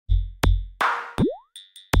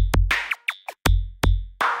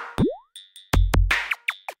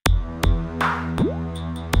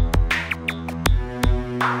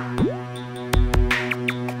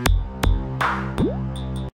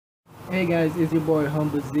guys, it's your boy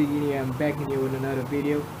Humble Ziggy here. I'm back in here with another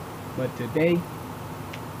video. But today,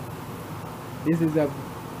 this is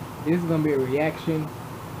gonna be a reaction,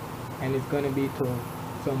 and it's gonna be to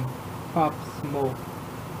some Pop Smoke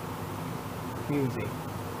music.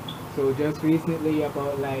 So just recently,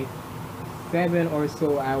 about like 7 or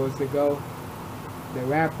so hours ago, the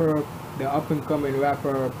up and coming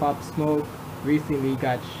rapper Pop Smoke recently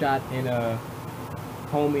got shot in a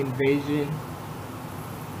home invasion.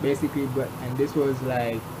 Basically, and this was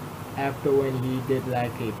like after when he did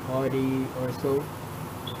like a party or so.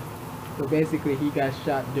 So basically he got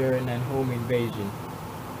shot during a home invasion.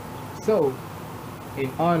 So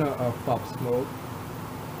in honor of Pop Smoke,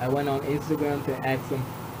 I went on Instagram to ask some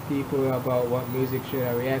people about what music should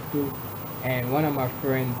I react to, and one of my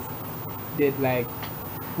friends did like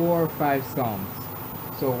 4 or 5 songs.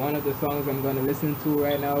 So one of the songs I'm gonna listen to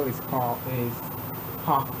right now is Hawk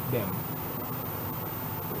Them.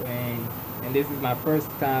 And this is my first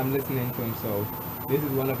time listening to him, so this is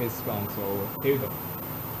one of his songs, so here we go.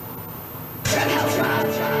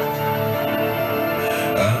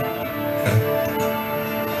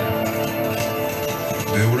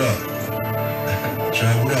 Build up,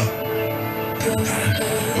 travel up, boof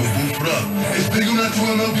up. It's big on that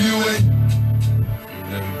 12 WA.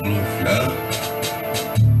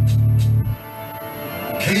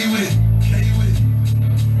 K with it.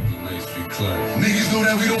 Niggas know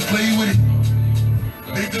that we don't play with it.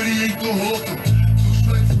 Big 38 go hawk them. 2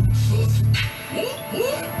 stripes, saucy.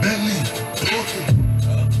 Bentley, talking.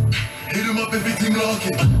 Hit him up if he team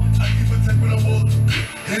locking. I keep a tech when I'm walking.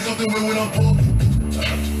 Hands off the way when I'm walking.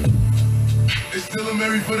 It's still a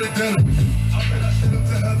Mary for the dinner. I bet I send them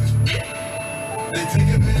to heaven. They take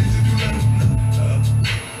advantage if you let them.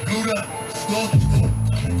 Glued up, stalking.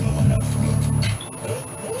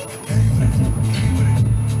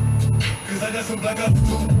 I got some black out too.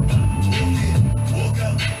 Walk in, walk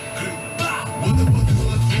out. What the fuck is all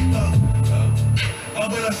that talk about? I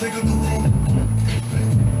bet I shake up the room.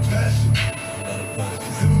 Passion.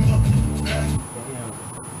 Damn.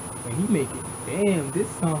 When he make it, damn, this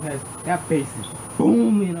song has, that bass is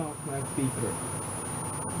booming off my speaker.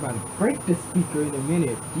 I'm about to break the speaker in a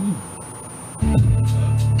minute. Jeez.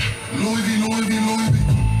 Louis V, Louis V, Louis V.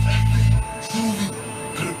 Suvi.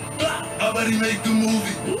 I bet he make the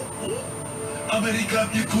movie. I bet he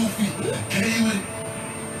cop your goofy, K with it.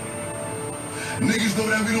 Niggas know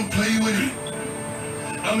that we don't play with it.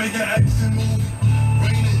 I make an action movie,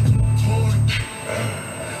 raining, pouring.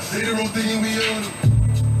 Say the wrong thing and we on it.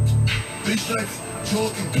 3 stripes,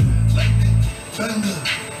 talking, lightning, thunder.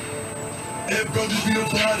 Air bro just be the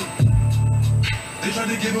body. They tried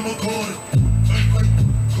to give him a quarter. Earthquake,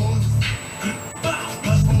 gorgeous.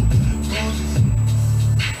 Possible, gorgeous.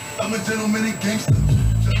 I'm a gentleman and gangster.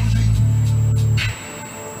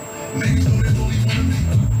 Niggas know there's only one of me.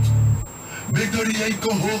 Big 38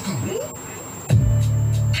 go hawk 'em.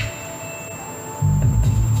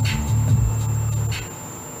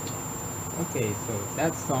 Okay, so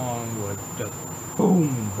that song was just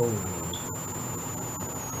boom.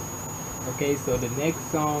 Okay, so the next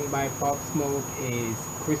song by Pop Smoke is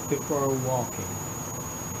Christopher Walken.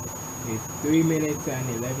 It's 3 minutes and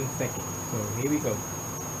 11 seconds. So here we go.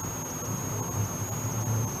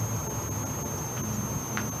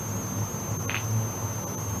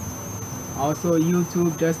 Also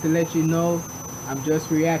YouTube, just to let you know, I'm just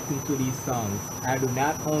reacting to these songs. I do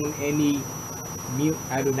not own any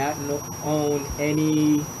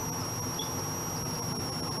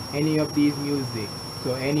any of these music.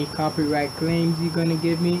 So any copyright claims you're gonna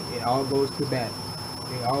give me, it all goes to that.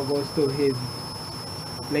 It all goes to his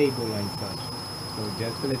label and such. So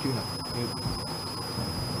just to let you know.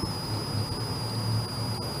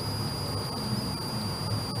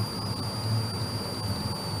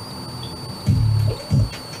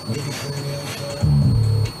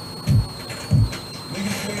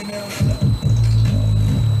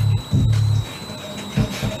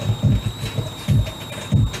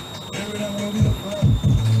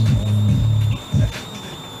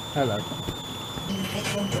 Hello.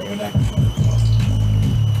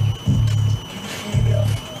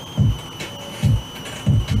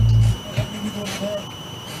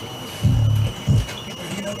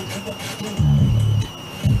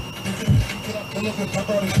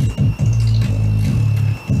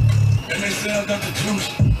 And they say I got the juice.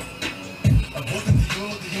 I bought the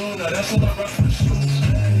Dior, now that's all I rock for the shoes.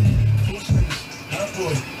 Push niggas, hot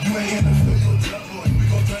boy, you ain't in the field, you're a top boy. We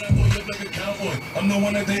gon' turn that boy up like a cowboy. I'm the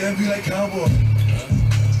one that they envy like cowboy.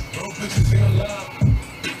 Bro, bitches ain't alive.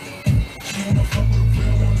 She wanna fuck with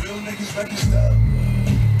a real niggas like it's style.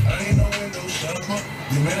 I ain't no window shopper.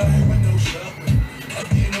 You man out here window shopping. I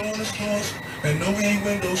be in all the stores, and no, we ain't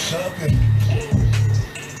window shopping.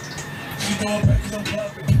 She throwing back cause I'm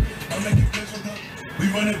popping. I'm making plays with her. We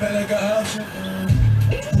run it back like a option.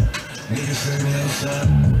 Niggas saying they outside.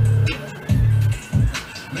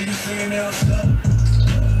 Niggas saying they outside.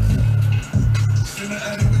 Send the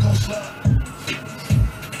alley, we gon' slide.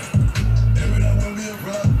 Every night when we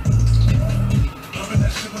arrive. Loving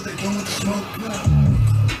that shit, what they doing with the smoke.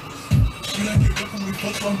 She like it rough when we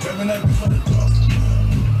fuck, so I'm grabbing that bitch for the door.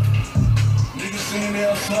 Niggas saying they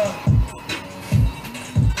outside.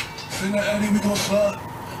 Send the alley, we gon' slide.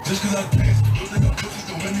 Just cause I dance, don't think I'm pussy,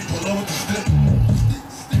 don't let me pull up with the stick.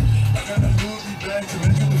 I got a Louis V bag to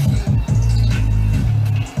make you the fit.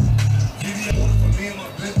 Give me a order for me and my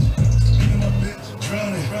bitch. Me and my bitch,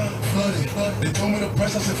 drowning, flooded. They told me the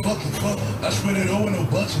price, I said fuck it, fuck. I spent it all with no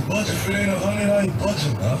budget. If it ain't 100, I ain't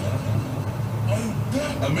budging.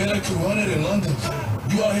 I made like 200 in London.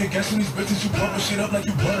 You out here guessing these bitches, you pumping shit up like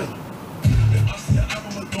you butter. If I see an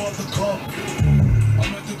album, I'll throw out the car.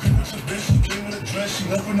 I'm at the crib with your bitch, she came with a dress, she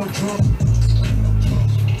left with no drawers.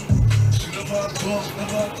 She love how I talk,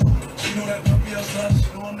 she know that puppy outside, she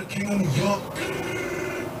know I'm the king of New York.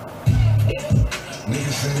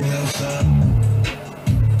 Niggas saying they outside.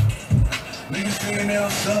 Niggas saying they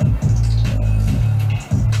outside.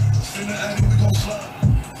 Send the alley, we gon' slide.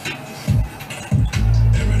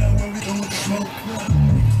 Every night when we done with the smoke.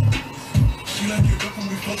 She like it rough when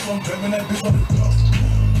we fuck, so I'm grabbing that bitch by the door.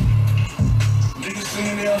 Niggas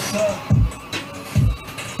saying they outside.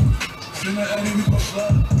 Send the alley, we gon'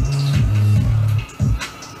 slide.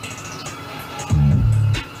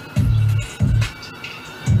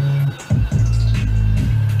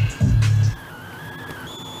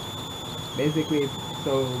 Basically,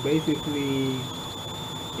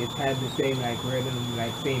 it has the same like rhythm,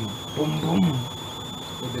 like same boom boom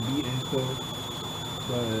with the beat and so.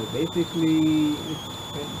 But basically,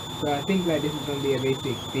 so I think like this is gonna be a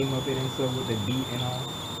basic theme of it and so with the beat and all.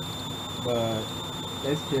 But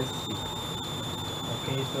let's just see.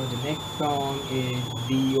 Okay, so the next song is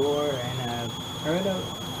Dior, and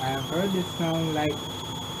I've heard this song like a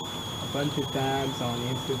bunch of times on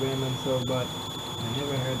Instagram and so, but I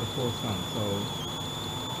never heard the full song, so,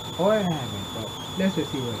 or I haven't, but let's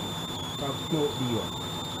just see what it is. Pop Smoke Dior.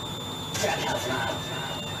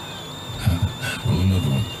 Roll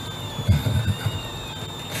another one.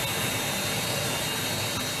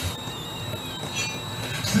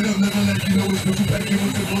 Sit up, never let you know it's good to back in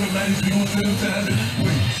with the automatics, we gon' set them to have it.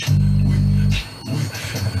 Wait.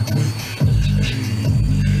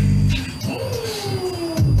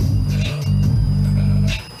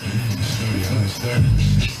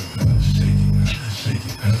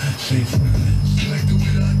 She like the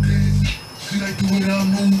way that I dance, she like the way that I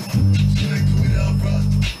move, she like the way that I rock,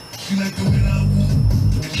 she like the way that I move,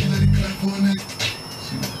 and she let it clap for a nigga,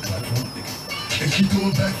 she let it clap for a nigga, and she throw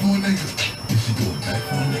it back for a nigga, and she throw it back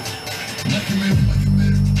for a nigga, like a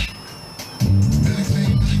man, Billy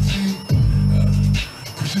Jean,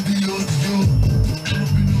 Christian Dior, I'm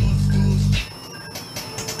up in all the stores,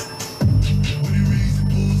 when he raised the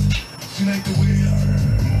balls, she like the way I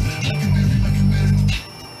like a man,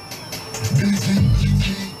 Billy Jean,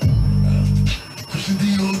 Christian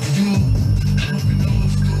Dior, I'm up in all the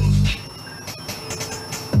stores.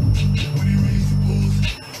 When he raised the balls,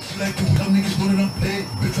 she like the way how niggas know that I'm paid.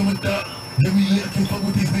 Bitch, I'm a thot. Let me lit, I can't fuck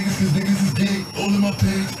with these niggas cause niggas is gay. All in my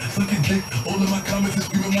page, sucking dick. All in my comments and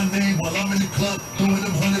screaming my name while I'm in the club, throwing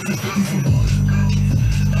them hundreds and fifties from bars.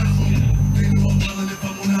 They know I'm wildin', if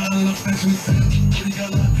I'm on the island, I'm snatching the cell. What he got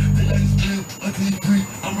left, they let it spill. Until he free,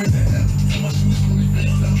 I'm ready to have. Tell my shooters call me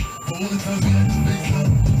face out. For all the times we had to face out.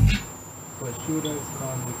 For shooters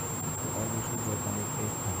call me, for all the shooters call me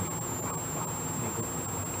face out.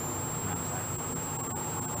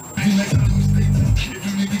 He like to do his thing now. If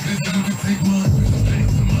you niggas good, then you can take mine. Bitch, I'm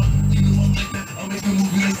paying some up. You know I'm like that. I'll make a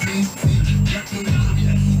movie like TNT. Rap to the movie,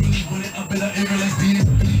 I don't really want it. I bet I air it like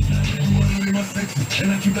DNP. You wanna be my section,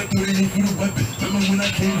 and I keep that 38 for the weapon. Remember when I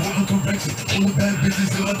came with a correction? All the bad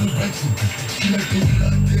bitches in my direction. She like the way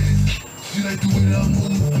that I dance. She like the way that I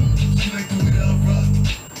move. She like the way that I rock.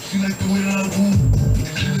 She like the way that I move.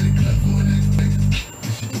 And she let it clap for a nigga.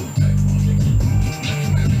 And she throw it back for a nigga. Like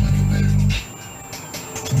a baby.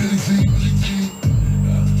 Billy Jean,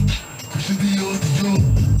 Christian Dior,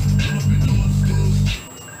 I'm up in all the stores.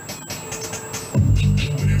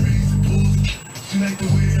 When they raise the balls, she like the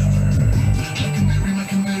way I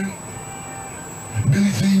like a Mary.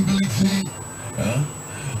 Billy Jean,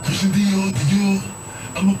 Christian Dior,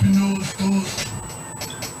 I'm up in all the stores.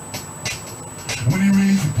 When they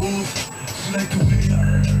raise the balls, she like the way I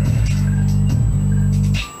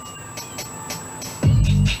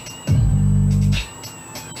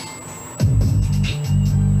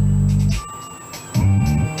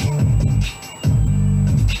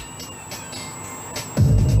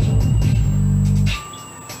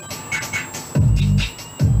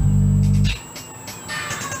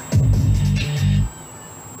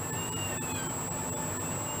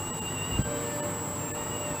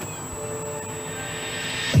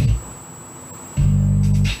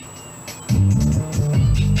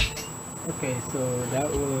that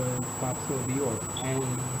was Pop Soul Dior, and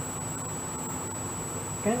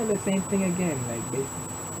kind of the same thing again. Like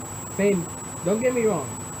same. Don't get me wrong.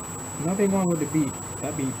 Nothing wrong with the beat.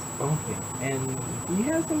 That beat's bumping, and he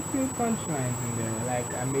has some good punchlines in there.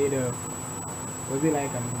 Like I made a, was it like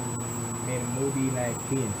I made a movie like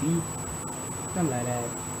TNT, something like that.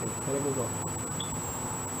 Whatever go.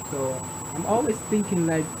 So I'm always thinking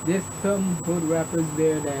like there's some hood rappers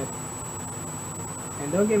there that,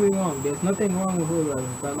 and don't get me wrong, there's nothing wrong with hood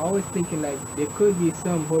rappers, but I'm always thinking like there could be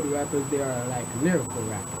some hood rappers there are like lyrical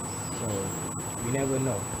rappers. So we never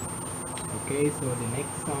know. Okay, so the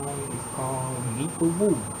next song is called Meet the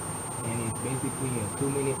Woo, and it's basically a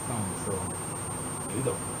 2-minute song. So here we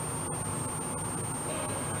go.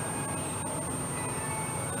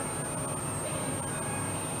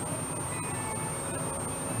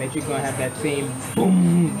 I bet you're gonna have that same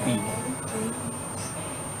boom beat.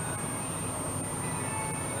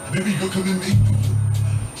 Baby girl, come and meet the Woo.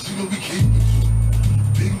 She know we came with you.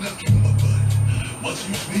 Big knocking on my butt. Watch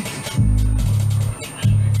you speaking to.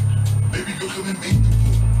 Baby girl, come and meet the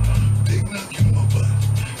Woo. Big knocking on my butt.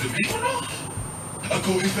 The beat on off. I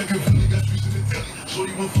go in back and Philly, got trees in the telly.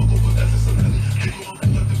 Shorty one fuck over, that's a sonelli. Kick on my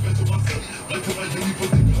pull out the bed to my celly. Back to my jelly, put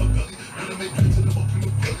it in my belly. When I make dreams in the open the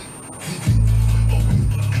belly. TV,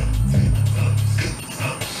 always, 10 times, 6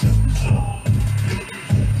 times, 7 times.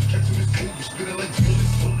 Catching his over, spinning like Jill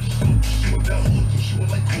is so. She went down hook, she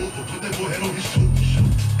went like Clover. Put that boy head on his shoulder.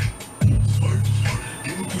 Swerve,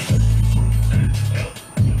 give him 2 seconds.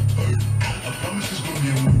 Bird, I promise it's gonna be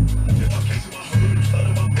a word. If I catch it, my hood, out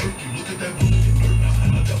of my murky. Look at that bullet in bird.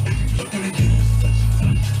 I got what you plucked on the game.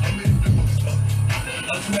 I made him do what's up.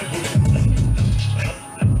 I turn that bullet.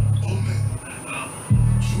 Oh man,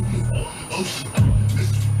 shoot me, ocean,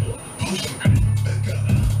 mystery, potion, back out,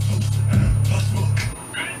 toaster, possible.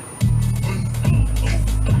 Run,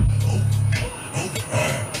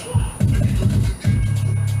 baby girl, come at me.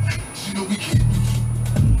 She know we can't do it.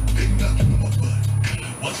 Big knocking on my butt.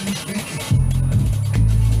 Watching you speaking to.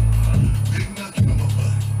 Big knocking on my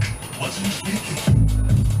butt. Watching you speaking to.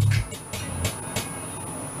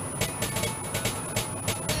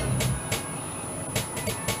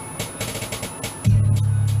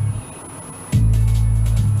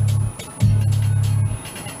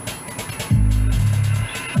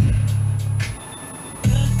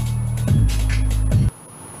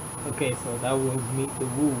 Okay, so that was Meet the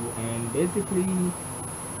Woo, and basically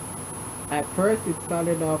at first it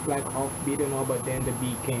started off like offbeat and all, but then the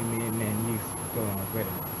beat came in and mixed the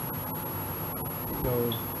rhythm. So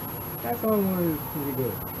that song was really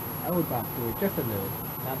good. I would back to it just a little,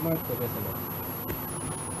 not much, but just a little.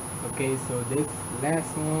 Okay, so this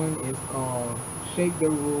last one is called Shake the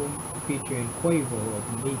Room featuring Quavo of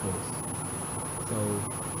Migos. So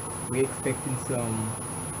we're expecting some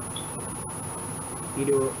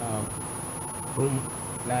either boom,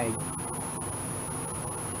 like,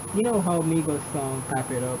 you know how Migos song tap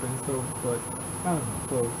it up and so, but I don't know.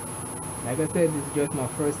 So like I said, this is just my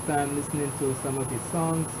first time listening to some of his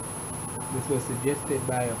songs. This was suggested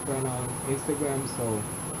by a friend on Instagram, so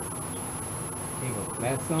here you go.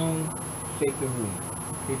 Last song, Shake the Room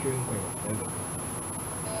featuring Quavo. There you go.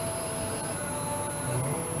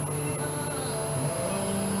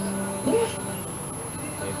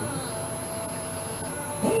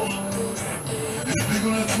 Big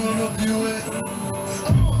on that turn up, you it.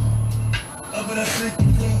 Up in that shake the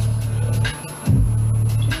room.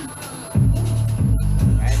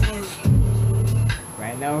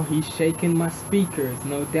 Right now, he's shaking my speakers,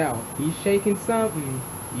 no doubt. He's shaking something.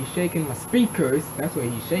 He's shaking my speakers. That's what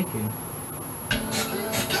he's shaking.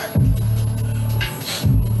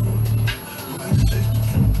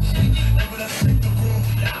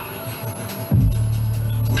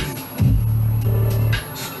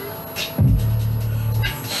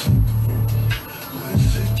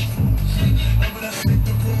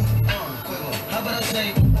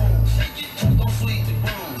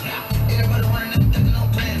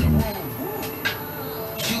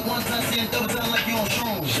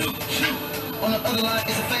 On the other line,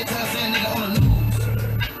 it's a fake time saying nigga on the news.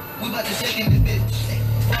 We about to shake in this bitch.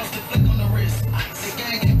 Frosted flick on the wrist. The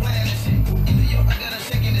gang ain't playing this shit. In New York, I got a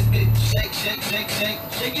shake in this bitch. Shake, shake, shake, shake.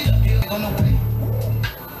 Shake it up. Here on the way.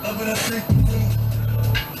 Up in that shake the room.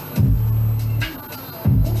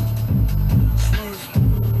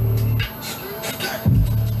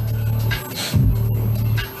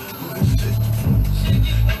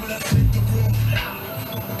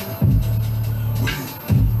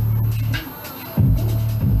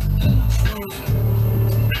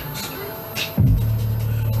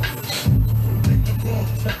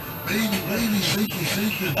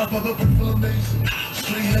 I pop up and feel amazing.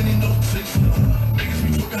 Straight honey, no taste.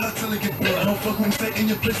 Fuck when you stay in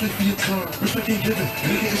your place, wait for your turn. Respect ain't given,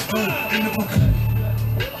 nigga it's earned. In the book,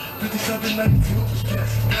 57, 19, what was gas?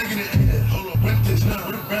 Flag in the air, hold up, went this now.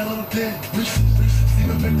 With a barrel on dead, Reese's.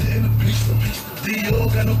 Steven Victor in the pizza. Dior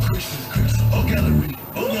got no creases, oh gallery.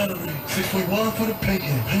 6.1 for the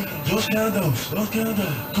painting. Those condos,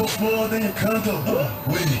 cost more than a condo.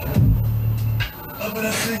 Wait, up at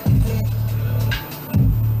that sick.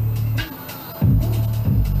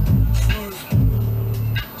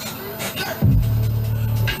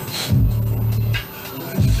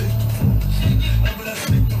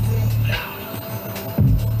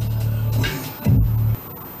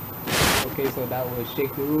 Okay, so that was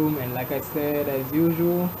Shake the Room, and like I said, as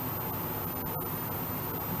usual,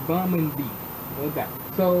 bombing beat, no doubt.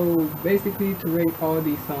 So basically, to rate all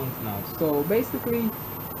these songs now, so basically,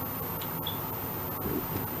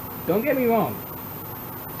 don't get me wrong,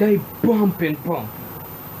 they bump.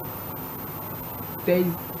 They,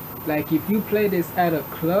 like, if you play this at a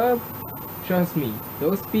club, trust me,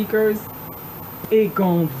 those speakers, it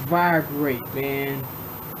gon' vibrate, man.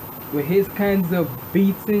 With his kinds of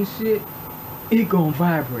beats and shit, it gon'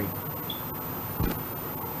 vibrate.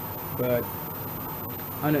 But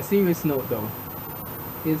on a serious note though,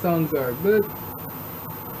 his songs are good.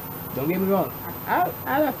 Don't get me wrong, I'd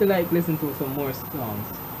have to like listen to some more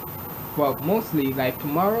songs. But mostly like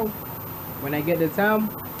tomorrow, when I get the time,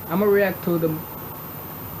 I'ma react to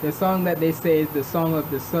the song that they say is the song of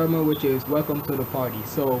the summer, which is Welcome to the Party.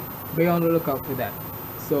 So be on the lookout for that.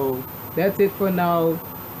 So that's it for now.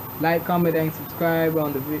 Like, comment, and subscribe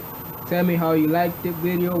on the video. Tell me how you liked the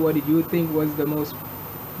video. What did you think was the most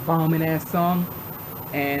bombing ass song?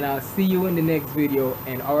 And I'll see you in the next video.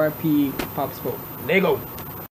 And R.I.P. Pop Smoke. Lego.